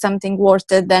think is something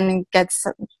worth it, then it gets,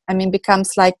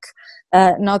 becomes like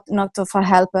not of a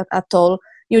help at all.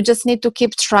 you just need to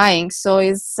keep trying. So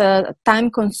it's time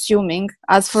consuming,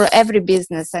 as for every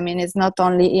business. I mean, it's not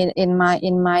only in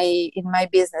my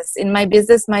business. In my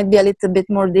business might be a little bit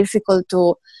more difficult to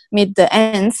meet the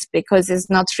ends, because it's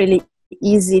not really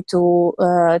easy to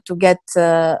get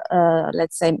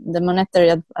let's say the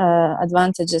monetary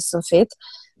advantages of it,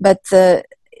 but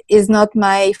is not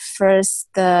my first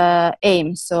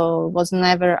aim, so it was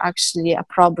never actually a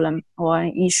problem or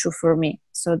an issue for me.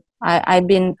 So I've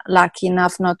been lucky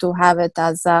enough not to have it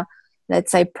as a,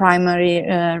 let's say, primary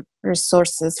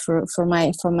resources for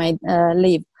my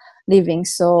living.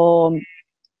 So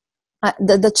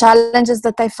the challenges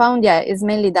that I found, is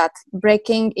mainly that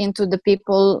breaking into the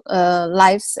people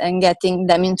lives and getting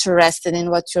them interested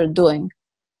in what you're doing.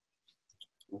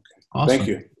 Awesome. Thank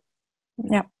you.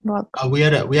 Yeah, well, we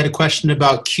had a question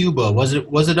about Cuba. Was it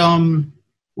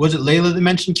Layla that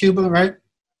mentioned Cuba, right?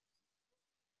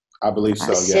 I believe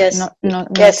so. Yes. Not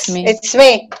Yes, me. it's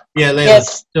me. Yeah, Layla.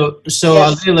 Yes. So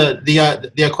Yes.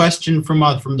 Layla, the question from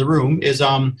the room is,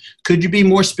 could you be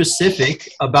more specific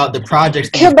about the projects?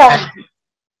 Cuba.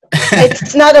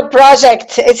 It's not a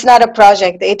project. It's not a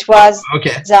project. It was.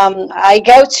 Okay. I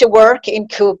go to work in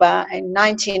Cuba in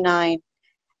 '99,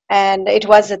 and it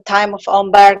was a time of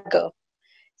embargo.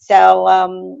 So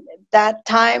that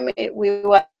time we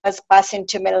was passing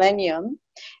to Millennium,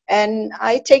 and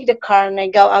I take the car and I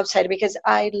go outside because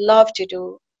I love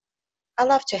to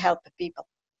help people.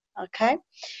 Okay,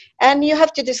 and you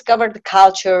have to discover the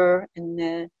culture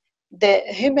and the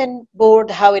human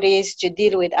board, how it is to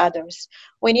deal with others.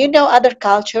 When you know other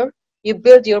culture, you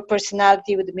build your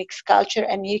personality with mixed culture,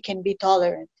 and you can be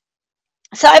tolerant.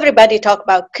 So everybody talk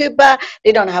about Cuba.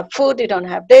 They don't have food. They don't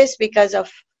have this because of.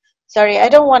 Sorry, I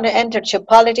don't want to enter to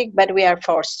politics, but we are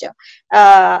forced to.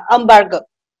 Embargo.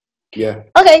 Yeah.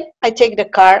 Okay, I take the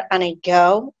car and I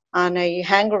go and I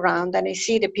hang around and I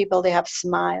see the people, they have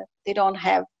smile. They don't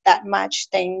have that much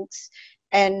things,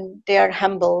 and they are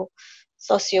humble,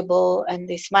 sociable, and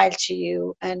they smile to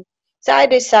you. And so I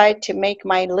decide to make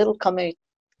my little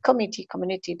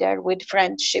community there with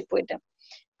friendship with them.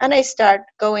 And I start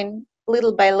going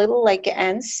little by little, like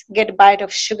ants, get a bite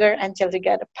of sugar until they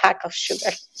get a pack of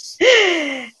sugar.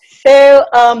 So,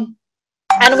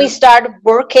 and we start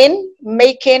working,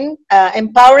 making,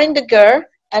 empowering the girl,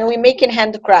 and we making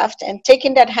handcraft and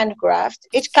taking that handcraft.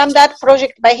 It come that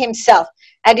project by himself.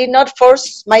 I did not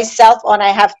force myself on.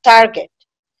 I have target.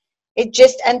 It's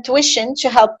just intuition to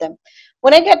help them.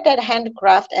 When I get that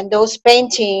handcraft and those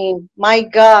painting, my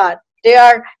God, they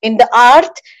are in the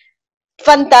art.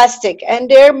 Fantastic. And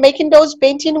they're making those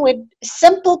painting with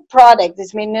simple products.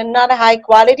 I mean, they're not a high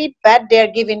quality, but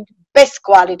they're giving best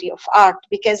quality of art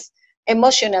because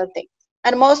emotional thing.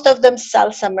 And most of them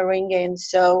salsa, merengue, and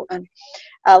so and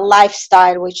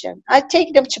lifestyle, which I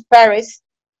take them to Paris.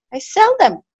 I sell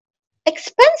them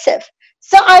expensive.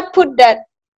 So I put that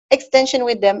extension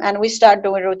with them, and we start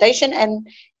doing rotation, and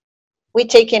we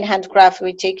take in handcraft,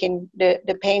 we take in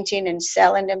the painting and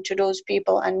selling them to those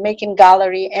people and making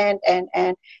gallery and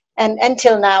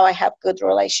until now I have good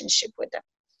relationship with them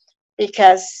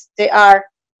because they are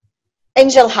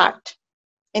angel heart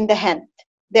in the hand.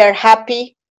 They're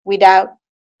happy without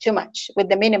too much, with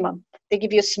the minimum. They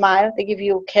give you a smile, they give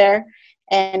you care,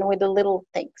 and with the little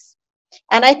things.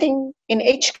 And I think in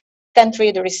each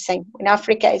country there is the same. In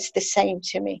Africa it's the same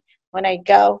to me. When I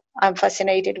go, I'm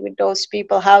fascinated with those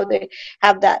people, how they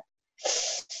have that,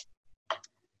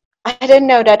 I don't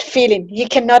know, that feeling. You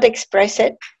cannot express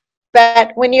it.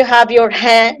 But when you have your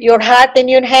heart in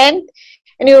your hand,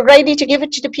 and you're ready to give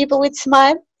it to the people with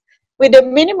smile, with a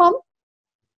minimum,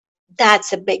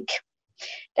 that's a big.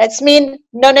 That's mean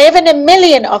not even a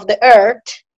million of the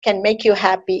earth can make you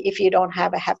happy if you don't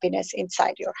have a happiness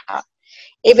inside your heart.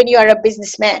 Even you are a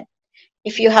businessman.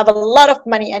 If you have a lot of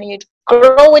money and you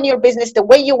grow in your business the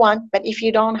way you want, but if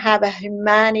you don't have a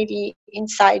humanity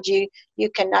inside you, you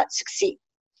cannot succeed.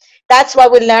 That's why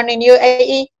we learn in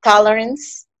UAE: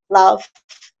 tolerance, love,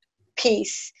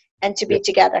 peace, and to be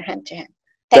together hand to hand.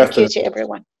 Thank you to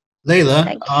everyone.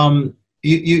 Layla,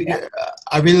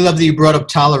 I really love that you brought up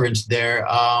tolerance there.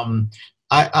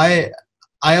 I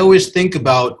always think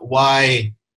about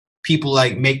why people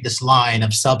like make this line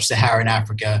of sub-Saharan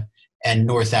Africa and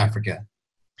North Africa.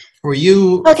 For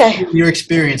you, your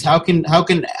experience, how can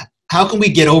we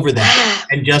get over that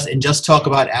and just talk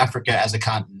about Africa as a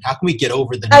continent? How can we get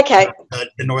over the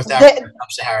North African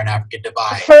sub-Saharan Africa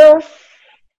divide?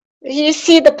 You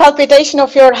see the palpitation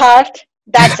of your heart?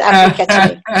 That's Africa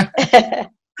to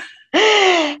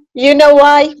me. You know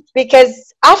why?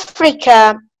 Because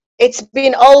Africa, it's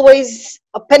been always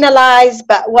penalized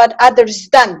by what others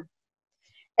done.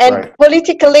 And Right.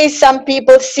 politically, some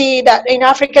people see that in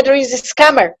Africa there is a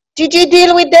scammer. Did you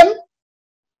deal with them?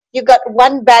 You got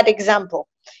one bad example,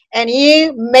 and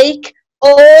you make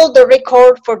all the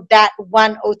record for that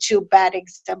one or two bad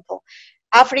example.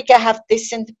 Africa have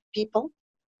decent people.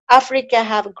 Africa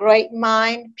have great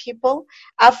mind people.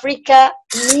 Africa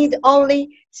need only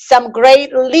some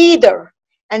great leader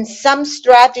and some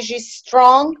strategy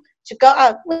strong to go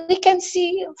out. We can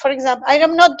see, for example, I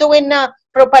am not doing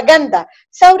propaganda.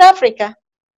 South Africa,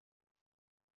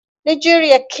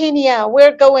 Nigeria, Kenya,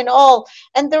 we're going all,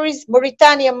 and there is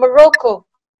Mauritania, Morocco.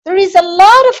 There is a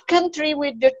lot of country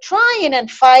where they're trying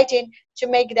and fighting to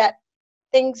make that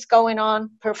things going on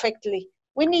perfectly.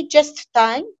 We need just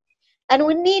time, and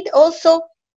we need also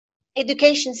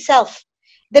education self.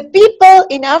 The people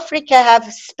in Africa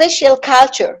have special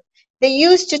culture. They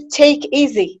used to take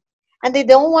easy, and they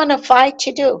don't want to fight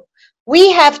to do.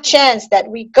 We have chance that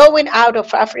we going out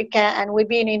of Africa and we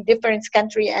being in different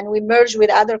country and we merge with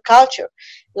other culture,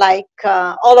 like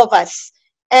all of us.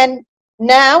 And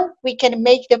now we can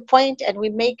make the point and we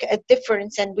make a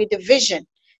difference and with the vision.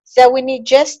 So we need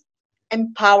just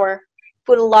empower,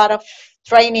 put a lot of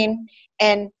training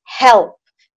and help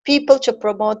people to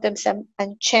promote themselves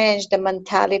and change the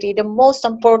mentality. The most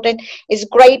important is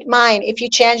great mind. If you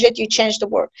change it, you change the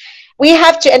world. We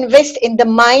have to invest in the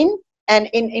mind and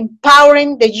in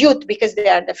empowering the youth because they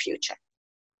are the future.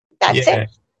 That's it.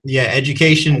 Yeah,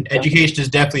 education is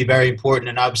definitely very important,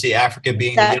 and obviously Africa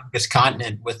being the youngest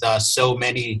continent with so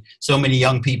many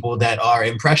young people that are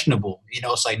impressionable. You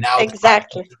know, it's like now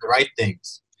exactly the right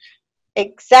things.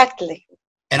 Exactly.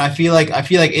 And I feel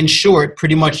like in short,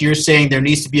 pretty much you're saying there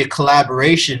needs to be a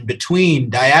collaboration between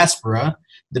diaspora,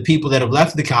 the people that have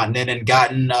left the continent and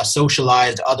gotten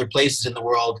socialized other places in the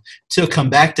world, to come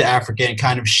back to Africa and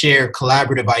kind of share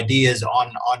collaborative ideas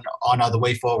on the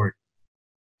way forward.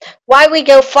 Why we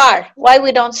go far? Why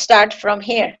we don't start from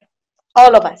here?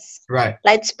 All of us. Right.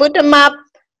 Let's put them up,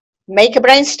 make a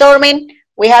brainstorming.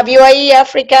 We have UAE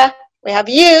Africa. We have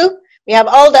you. We have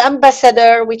all the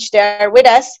ambassadors which they are with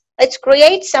us. Let's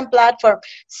create some platform.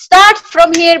 Start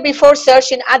from here before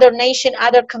searching other nation,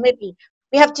 other community.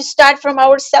 We have to start from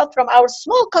ourselves, from our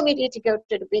small community to go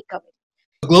to the big community.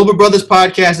 Global Brothers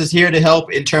Podcast is here to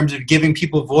help in terms of giving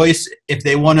people voice if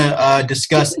they want to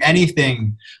discuss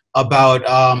anything about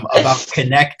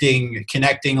connecting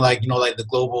like the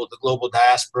global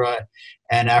diaspora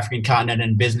and African continent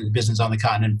and business on the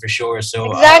continent for sure.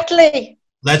 So exactly.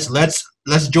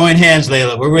 Let's join hands,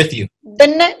 Layla. We're with you. The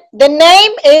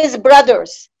name is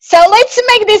Brothers. So let's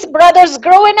make these brothers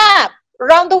growing up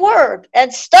around the world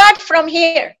and start from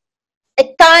here.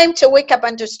 A time to wake up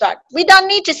and to start. We don't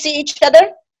need to see each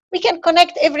other. We can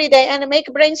connect every day and make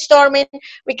brainstorming.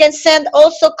 We can send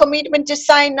also commitment to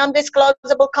sign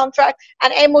non-disclosable contract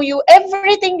and MOU.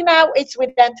 Everything now is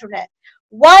with the internet.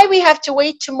 Why we have to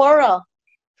wait tomorrow?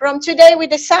 From today we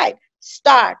decide.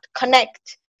 Start,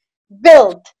 connect,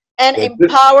 build, and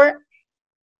empower.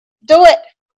 Do it.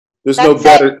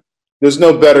 There's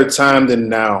no better time than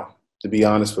now, to be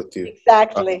honest with you.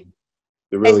 Exactly.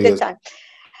 It really is. Time.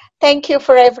 Thank you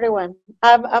for everyone.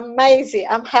 I'm amazing.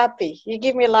 I'm happy. You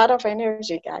give me a lot of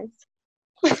energy, guys.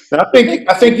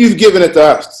 I think you've given it to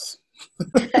us.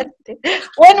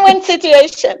 Win-win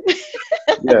situation.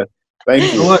 Yeah.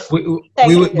 Thank you.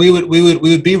 We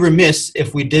would be remiss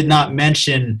if we did not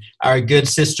mention our good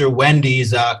sister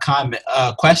Wendy's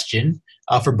question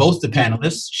for both the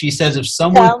panelists. She says, if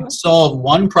someone could solve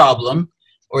one problem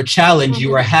or challenge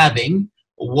you are having,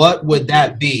 what would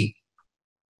that be?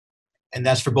 And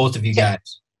that's for both of you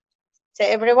guys. To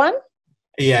everyone?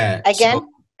 Yeah.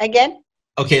 Again?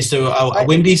 Okay, so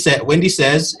Wendy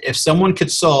says, if someone could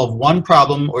solve one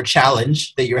problem or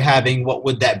challenge that you're having, what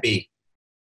would that be?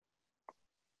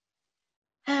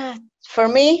 For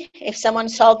me, if someone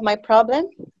solved my problem,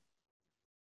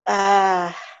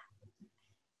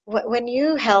 when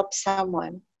you help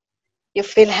someone, you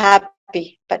feel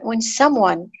happy. But when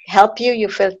someone help you, you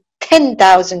feel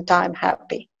 10,000 times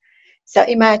happy. So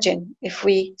imagine if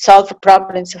we solve the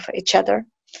problems of each other,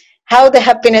 how the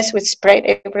happiness would spread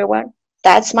everywhere.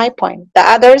 That's my point. The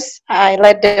others, I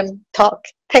let them talk.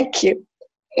 Thank you.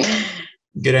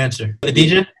 Good answer.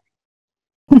 Khadija?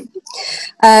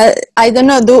 I don't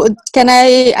know.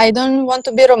 I don't want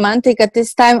to be romantic at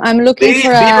this time. I'm looking for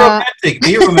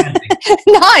Be romantic.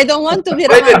 No, I don't want to be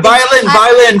romantic.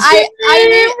 Violence.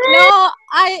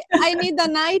 I need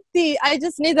an IT. I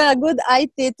just need a good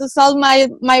IT to solve my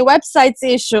website's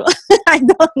issue. I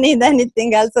don't need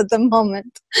anything else at the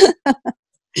moment.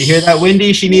 You hear that,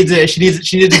 Wendy? She needs a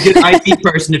good IT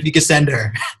person if you could send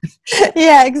her.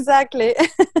 Yeah, exactly.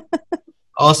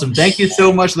 Awesome. Thank you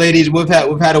so much, ladies. We've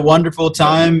had a wonderful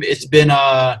time. It's been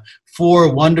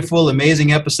 4 wonderful,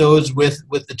 amazing episodes with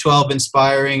the 12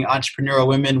 inspiring entrepreneurial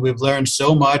women. We've learned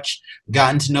so much,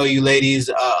 gotten to know you ladies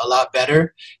a lot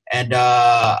better, and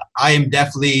I am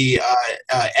definitely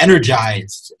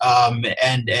energized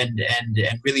and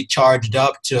really charged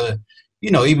up to,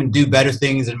 even do better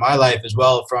things in my life as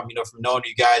well from knowing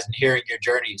you guys and hearing your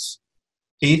journeys.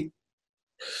 Keith?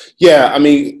 Yeah, I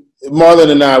mean, Marlon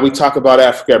and I, we talk about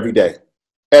Africa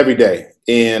every day.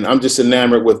 And I'm just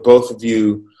enamored with both of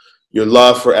you, your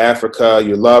love for Africa,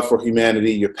 your love for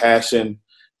humanity, your passion.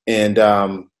 And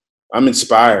I'm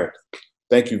inspired.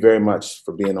 Thank you very much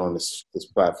for being on this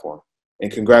platform.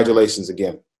 And congratulations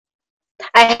again.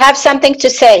 I have something to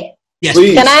say. Yes.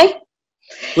 Please. Can I?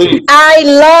 Please. I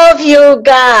love you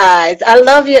guys. I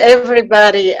love you,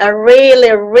 everybody. I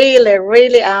really, really,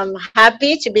 really am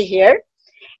happy to be here.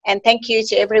 And thank you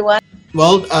to everyone.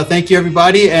 Well, thank you,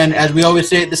 everybody. And as we always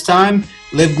say at this time,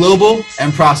 live global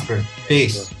and prosper.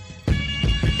 Peace.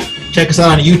 Check us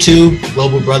out on YouTube,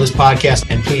 Global Brothers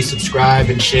Podcast, and please subscribe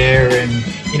and share and,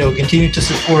 continue to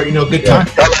support, good content.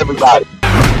 Tell everybody.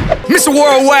 Mr.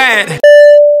 Worldwide.